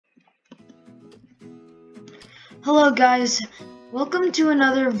Hello guys, welcome to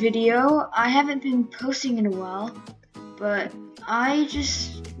another video. I haven't been posting in a while, but I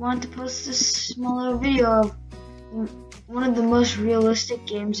just want to post this small little video of one of the most realistic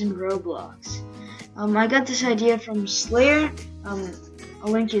games in Roblox. I got this idea from Slayer. I'll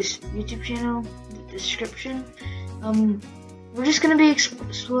link his YouTube channel in the description. We're just going to be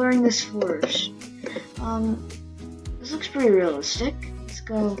exploring this forest. This looks pretty realistic. Let's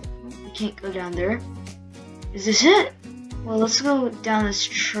go. We can't go down there. Is this it? Well, let's go down this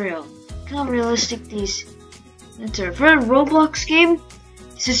trail. Look how realistic these are. For a Roblox game,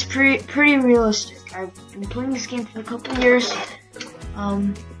 this is pretty realistic. I've been playing this game for a couple years,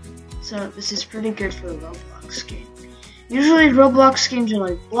 so this is pretty good for a Roblox game. Usually Roblox games are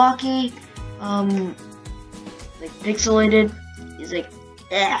like blocky, like pixelated. It's like,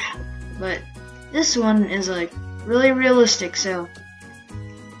 but this one is like really realistic. So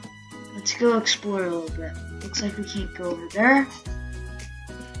let's go explore a little bit. Looks like we can't go over there.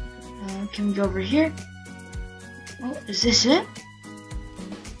 Can we go over here? Oh, is this it?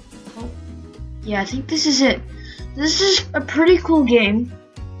 Oh, yeah, I think this is it. This is a pretty cool game.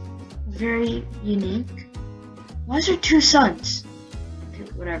 Very unique. Why is there two suns? Okay,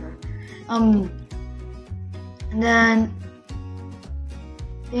 whatever. And then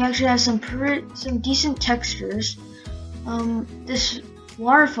they actually have some decent textures. This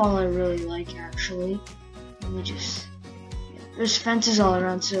waterfall I really like actually. Let me just, there's fences all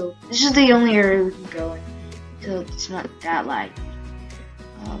around, so this is the only area we can go in, so it's not that laggy.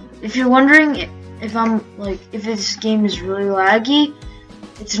 If you're wondering if this game is really laggy,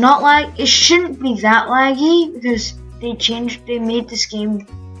 it's not it shouldn't be that laggy because they made this game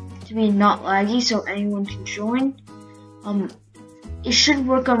to be not laggy so anyone can join. It should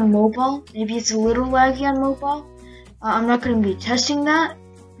work on mobile. Maybe it's a little laggy on mobile. I'm not going to be testing that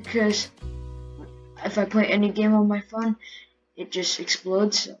because if I play any game on my phone, it just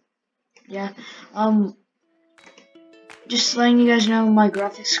explodes. So, yeah. Just letting you guys know my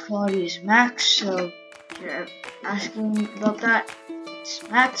graphics quality is max. So if you're asking about that, it's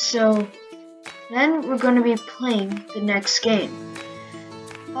max. So then we're going to be playing the next game.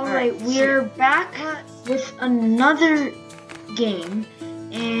 Alright, we are back with another game,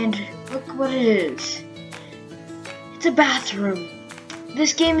 and look what it is. It's a bathroom.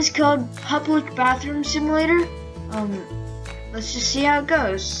 This game is called Public Bathroom Simulator. Let's just see how it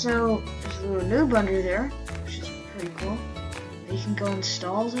goes. So there's a little noob under there, which is pretty cool. You can go in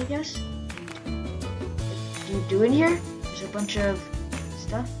stalls, I guess. What do you do in here? There's a bunch of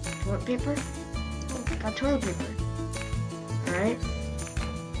stuff. Toilet paper. Oh, got toilet paper. Alright.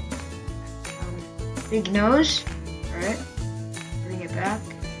 Big nose. Alright. Bring it back.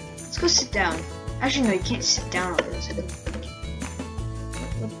 Let's go sit down. Actually, no, you can't sit down on this.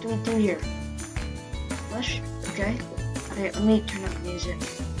 What do we do here? Flush? Okay. Okay, let me turn up music.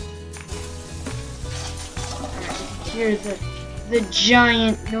 Alright, you can hear the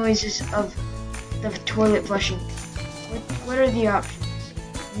giant noises of the toilet flushing. What are the options?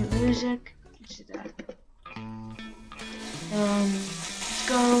 Mute music? Let's do that. Let's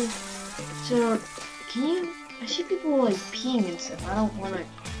go. So, can you? I see people like peeing and stuff. I don't want to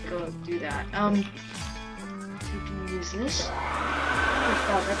go do that. So we can use this. Oh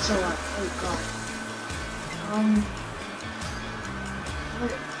god, that's a lot. Oh god.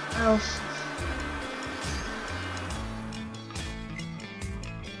 What else?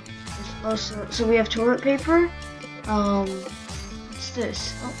 There's also, so we have toilet paper. What's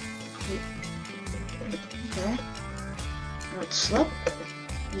this? Oh, wait. Okay. No, it's slip.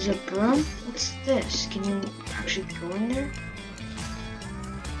 There's a broom. What's this? Can you actually go in there?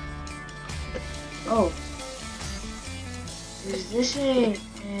 Oh. Is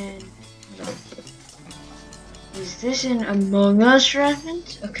this an Among Us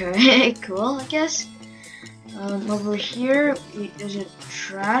reference? Okay, cool, I guess. Over here, there's a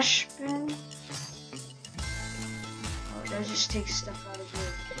trash bin. Oh, that just takes stuff out of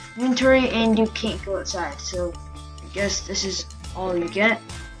your inventory, and you can't go outside. So, I guess this is all you get.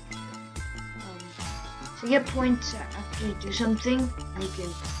 So you get points after you do something.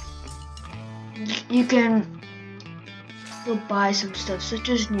 You can go buy some stuff, such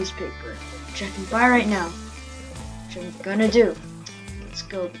as newspaper, which I can buy right now, which I'm gonna do. Let's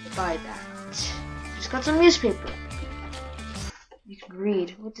go buy that. Just got some newspaper. You can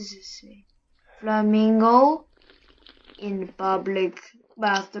read. What does it say? Flamingo in public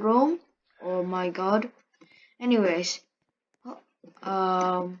bathroom. Oh my god. Anyways,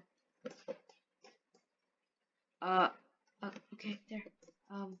 okay, there.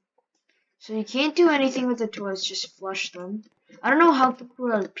 So you can't do anything with the toilets, just flush them. I don't know how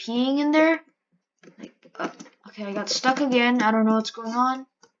people are peeing in there. Like, Okay, I got stuck again. I don't know what's going on.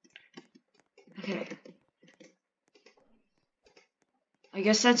 Okay. I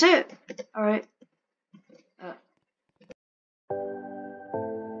guess that's it. Alright.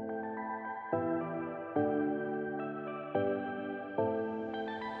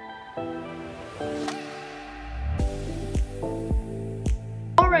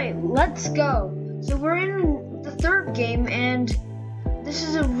 Alright, let's go. So we're in the third game, and this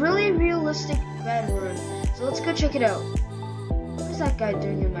is a really realistic bedroom. So let's go check it out. What's that guy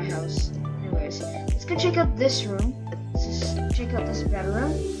doing in my house? Anyways, let's go check out this room. Let's just check out this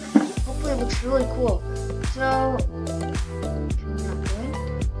bedroom. Hopefully it looks really cool. So, can we not go in?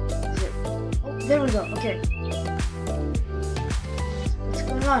 Is it? Oh, there we go. Okay. What's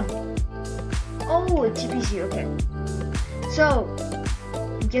going on? Oh, a TPC. Okay. So,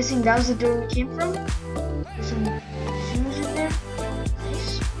 I'm guessing that was the door we came from. There's some shoes in there.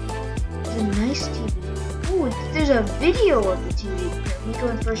 Nice. There's a nice TV. Ooh, there's a video of the TV. Here, we go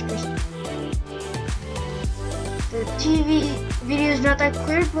in first person. The TV video is not that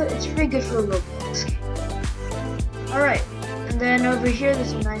clear, but it's pretty good for a Roblox game. Alright, and then over here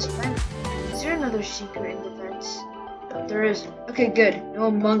there's a nice vent. Is there another secret in the vents? No, there is. Okay, good. No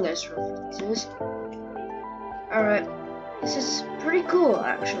Among Us references. Alright, this is pretty cool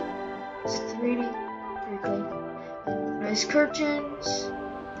actually. It's 3D, pretty cool. Nice curtains.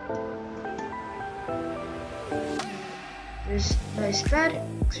 There's a nice bed,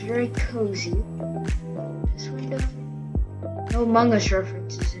 looks very cozy. This window. No Among Us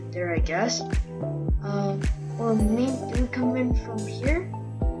references in there, I guess. Or maybe do we come in from here?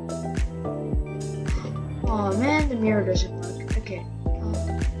 Oh man, the mirror doesn't work. Okay.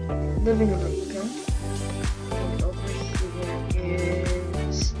 Living room, okay. And over here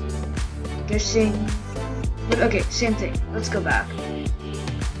is guessing. But okay, same thing. Let's go back.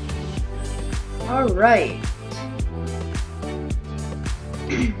 Alright.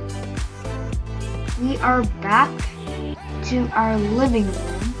 We are back to our living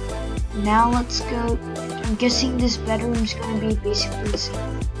room. Now let's go. I'm guessing this bedroom is going to be basically the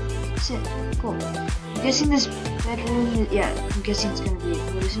same. That's it. Cool. I'm guessing this bedroom. Yeah, I'm guessing it's going to be.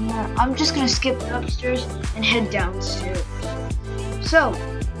 What is in there? I'm just going to skip upstairs and head downstairs. So,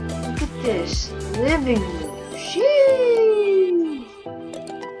 look at this living room. Sheesh.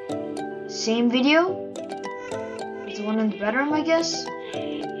 Same video. It's the one in the bedroom, I guess.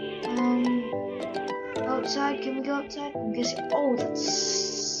 Outside, can we go outside? I'm guessing. Oh, that's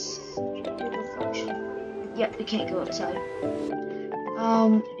such a good reflection. Yeah, we can't go outside.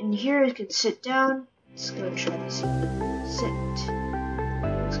 In here I could sit down. Let's go try this. Sit.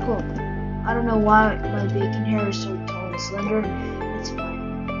 It's cool. I don't know why my bacon hair is so tall and slender. It's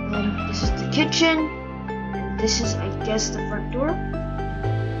fine. This is the kitchen, and this is, I guess, the front door.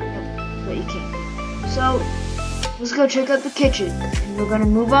 Yep, but you can't. So let's go check out the kitchen, and we're gonna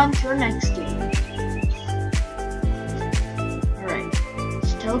move on to our next game.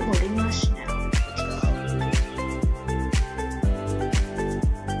 Teleporting us now.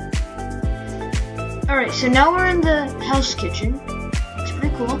 Alright, so now we're in the house kitchen. Looks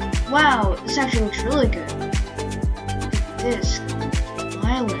pretty cool. Wow, this actually looks really good. Look at this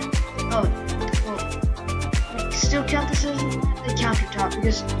island. Oh, well, we still count this as the countertop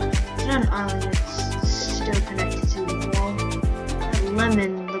because it's not an island, it's still connected to the wall. That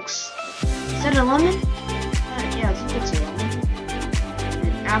lemon looks. Is that a lemon? Yeah, I think it's a lemon.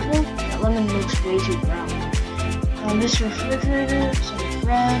 Apple, that lemon looks way too brown. This refrigerator, some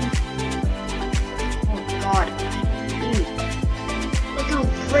bread. Oh god. Ew. Look how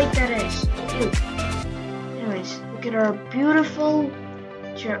bright that is. Ew. Anyways, look at our beautiful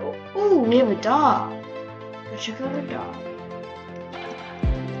chair. Oh, we have a dog. Let's check out our dog.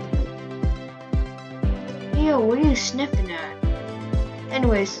 Yo, what are you sniffing at?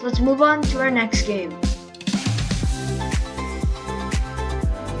 Anyways, let's move on to our next game.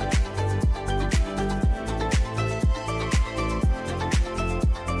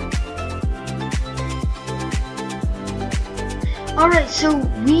 Alright, so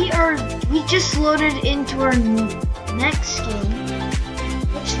we just loaded into our next game,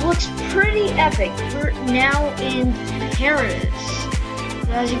 which looks pretty epic. We're now in Paris.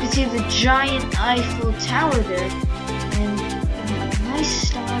 So as you can see, the giant Eiffel Tower there, and nice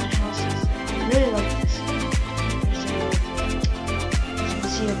styled houses. I really like this. As you can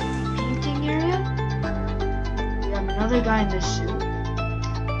see, a painting area. We have another guy in this suit.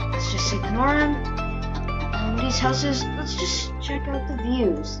 Let's just ignore him. These houses, let's just check out the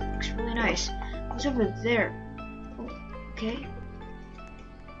views. Looks really nice. What's over there? Oh, okay.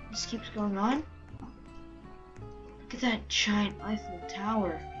 This keeps going on. Look at that giant Eiffel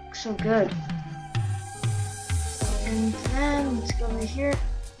Tower. Looks so good. And then let's go over here.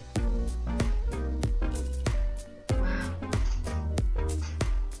 Wow.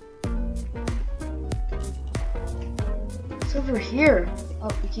 It's over here. Oh,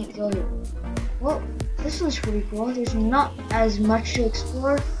 we can't go here. Well, this one's pretty cool. There's not as much to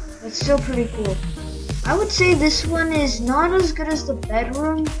explore, but still pretty cool. I would say this one is not as good as the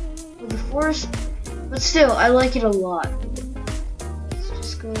bedroom or the forest, but still, I like it a lot. Let's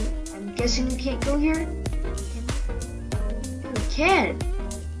just go. I'm guessing we can't go here. We can.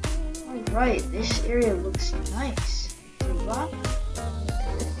 Alright, this area looks nice. Rock.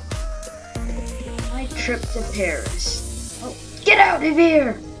 My trip to Paris. Oh, get out of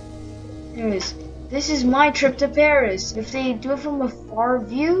here! There it is. This is my trip to Paris. If they do it from a far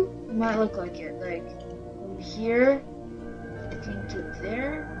view, it might look like it. Like from here, looking to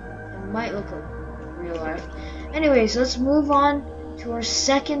there, it might look like real life. Anyways, let's move on to our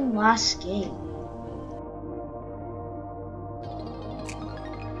second last game.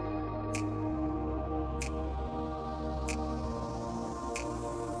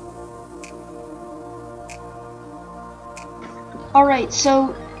 Alright,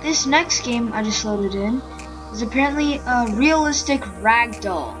 so this next game I just loaded in is apparently a realistic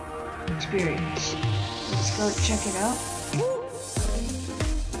ragdoll experience. Let's go check it out.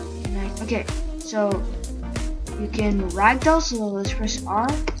 Okay, so you can ragdoll, so let's press R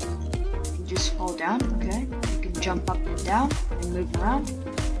and just fall down, okay? You can jump up and down and move around.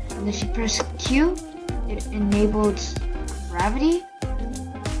 And if you press Q, it enables gravity.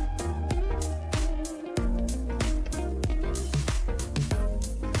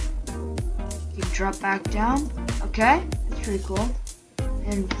 Drop back down. Okay, that's pretty cool.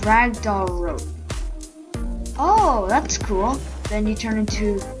 And ragdoll rope. Oh, that's cool. Then you turn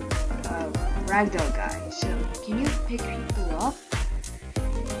into a ragdoll guy. So can you pick people up?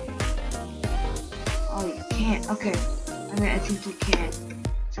 Oh, you can't. Okay. I mean, I think you can.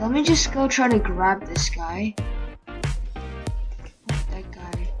 So let me just go try to grab this guy. That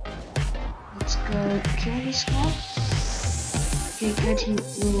guy. Let's go kill this guy. Okay, good, he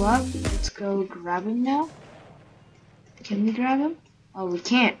blew up. Let's go grab him now. Can we grab him? Oh, we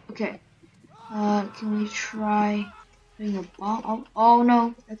can't. Okay. Can we try putting a bomb? Oh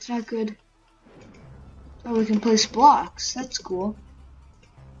no, that's not good. Oh, we can place blocks. That's cool.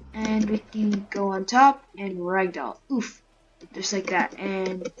 And we can go on top and ragdoll. Oof. Just like that.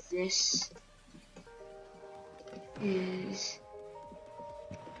 And this is...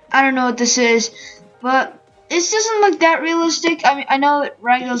 I don't know what this is, but it doesn't look that realistic. I mean, I know it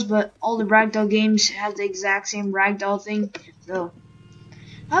ragdolls, but all the ragdoll games have the exact same ragdoll thing. So,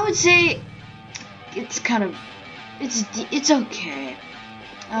 I would say it's kind of, it's okay.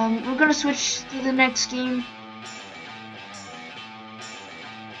 We're gonna switch to the next game.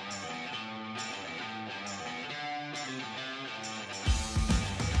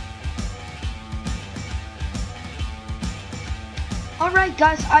 Alright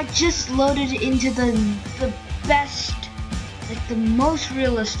guys, I just loaded into the best, like the most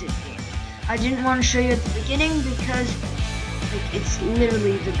realistic game. I didn't want to show you at the beginning because like it's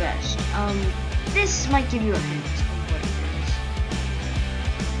literally the best. This might give you a hint of what it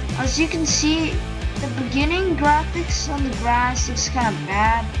is. As you can see, the beginning graphics on the grass looks kind of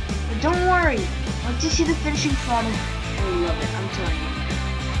bad, but don't worry. Once you see the finishing product, you'll love it, I'm telling you.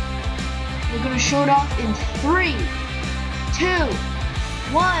 We're gonna show it off in 3, 2,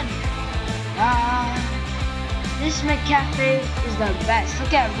 1. This McCafe is the best.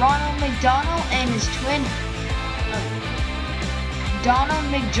 Look at Ronald McDonald and his twin, Donald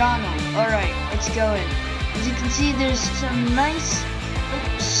McDonald. Alright, let's go in. As you can see, there's some nice,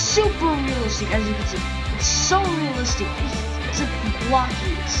 like, super realistic, as you can see. It's so realistic. It's like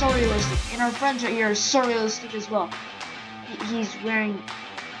blocky. It's so realistic. And our friends right here are so realistic as well. He's wearing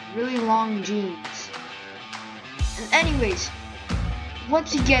really long jeans. And anyways,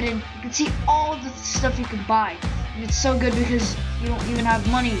 once you get in, you can see all the stuff you can buy. And it's so good because you don't even have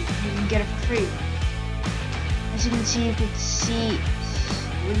money. You can get it for free. As you can see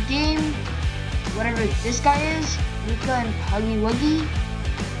Squid Game, whatever this guy is, Luca and Huggy Wuggy.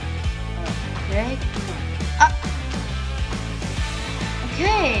 Okay.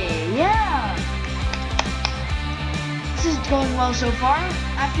 Okay, yeah. This is going well so far.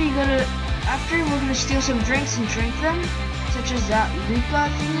 After we're gonna steal some drinks and drink them. Such as that Luca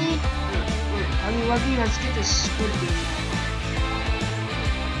thingy, or Huggy Wuggy. Let's get this Squid Game.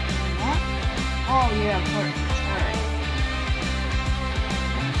 What? Oh yeah, of course. Alright.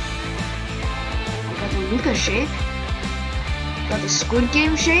 I got the Luca shake. Got the Squid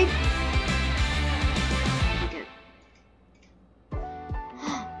Game shake.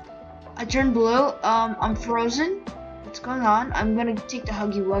 I turned blue. I'm frozen. what's going on? I'm gonna take the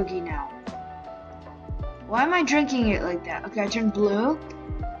Huggy Wuggy now. Why am I drinking it like that? Okay, I turned blue.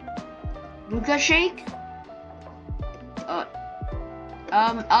 Luca shake.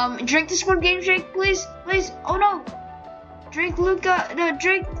 Drink the Squid Game shake, please, please. Oh no, drink Luca. No,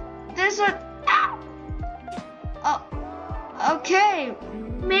 drink this one. Ow. Oh, okay.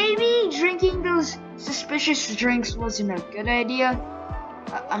 Maybe drinking those suspicious drinks wasn't a good idea.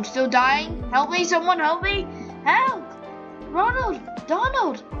 I'm still dying. Help me, someone help me. Help! Ronald,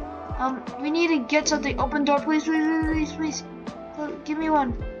 Donald. We need to get something. Open door, please, please, please, please. Give me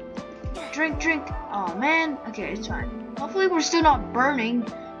one. Drink, drink. Oh man. Okay, it's fine. Hopefully we're still not burning.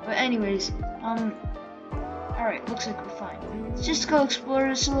 But anyways, alright, looks like we're fine. Let's just go explore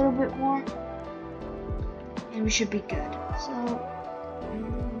this a little bit more. And we should be good. So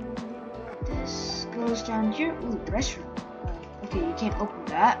this goes down here. Ooh, restroom. Okay, you can't open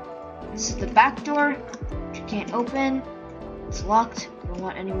that. This is the back door, which you can't open. It's locked. Don't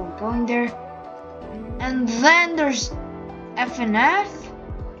want anyone going there. And then there's F&F.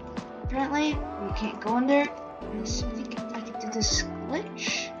 Apparently, you can't go in there. I think I can do this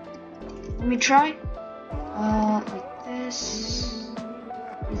glitch. Let me try. Like this.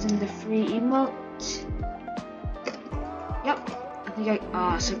 Using the free emote. Yep. I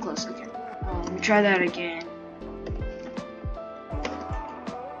think so close. Okay. Let me try that again.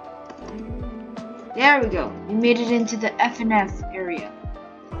 There we go. We made it into the F&F area.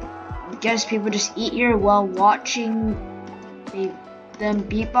 I guess people just eat here while watching them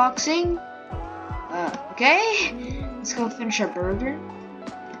beatboxing. Okay. Let's go finish our burger.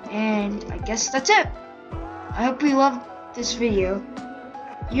 And I guess that's it. I hope you loved this video.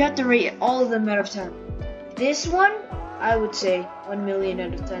 You have to rate all of them out of 10. This one, I would say 1 million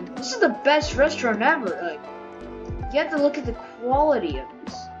out of 10. This is the best restaurant ever. Like, you have to look at the quality of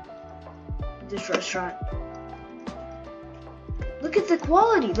this restaurant. Look at the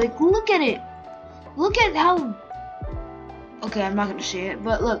quality. Like, look at it. Look at how. Okay, I'm not gonna say it,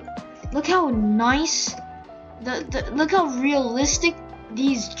 but look how nice. Look how realistic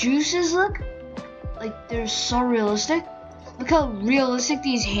these juices look. Like, they're so realistic. Look how realistic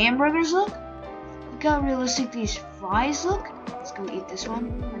these hamburgers look. Look how realistic these fries look. Let's go eat this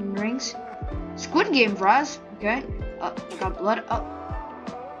one. Onion rings. Squid Game fries. Okay. Oh, I got blood. Oh.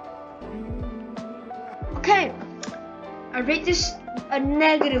 Okay. I rate this a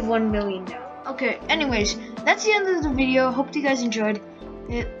negative 1 million now. Okay. Anyways, that's the end of the video. Hope you guys enjoyed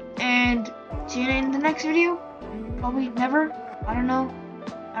it. And see you in the next video. Probably never. I don't know.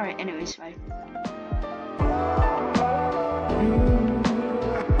 Alright, anyways, bye.